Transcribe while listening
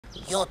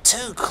You're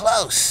too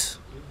close.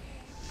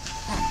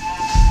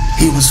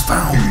 He was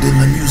found in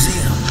the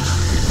museum.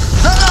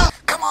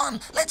 Come on,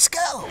 let's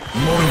go.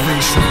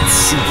 Motivational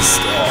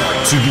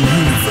superstar to the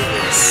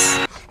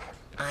universe.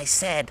 I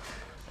said,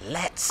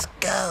 let's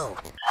go.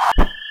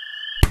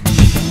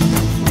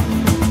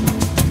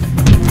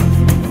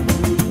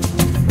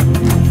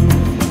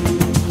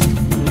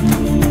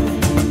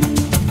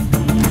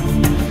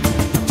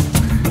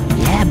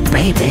 Yeah,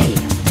 baby.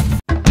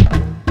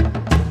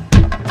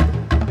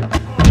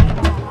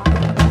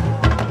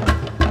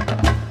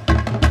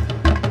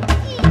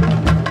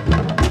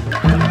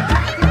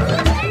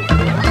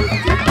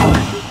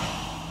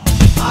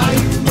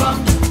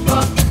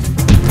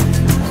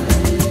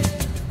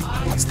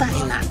 What's that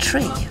in that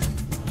tree?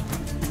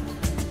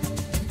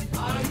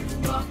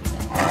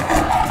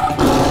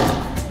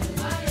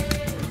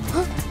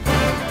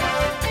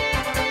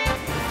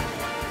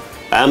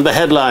 And the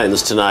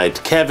headlines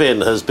tonight.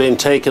 Kevin has been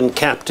taken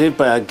captive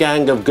by a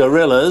gang of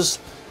gorillas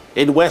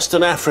in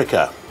Western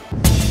Africa.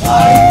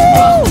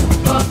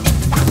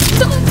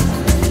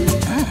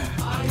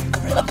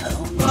 Gorilla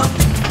poo.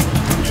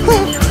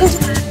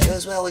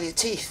 Goes well with your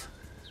teeth.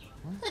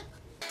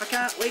 I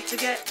can't wait to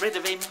get rid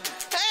of him.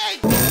 Hey!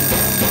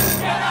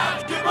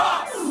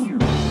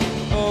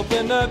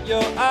 Open up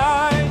your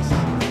eyes,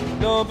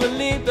 don't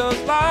believe those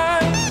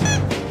lies.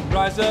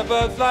 Rise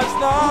above life's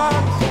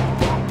stars.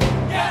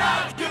 Get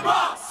out, your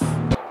boss!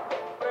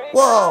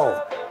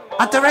 Whoa!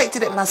 I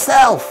directed it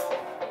myself.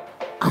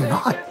 I'm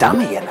not a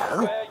dummy, you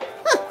know.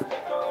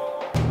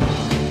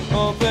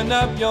 Open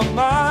up your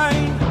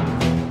mind,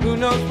 who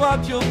knows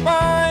what you'll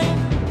find.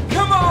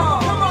 Come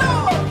on, come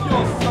on,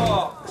 your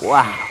socks.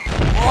 Wow.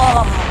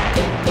 Whoa.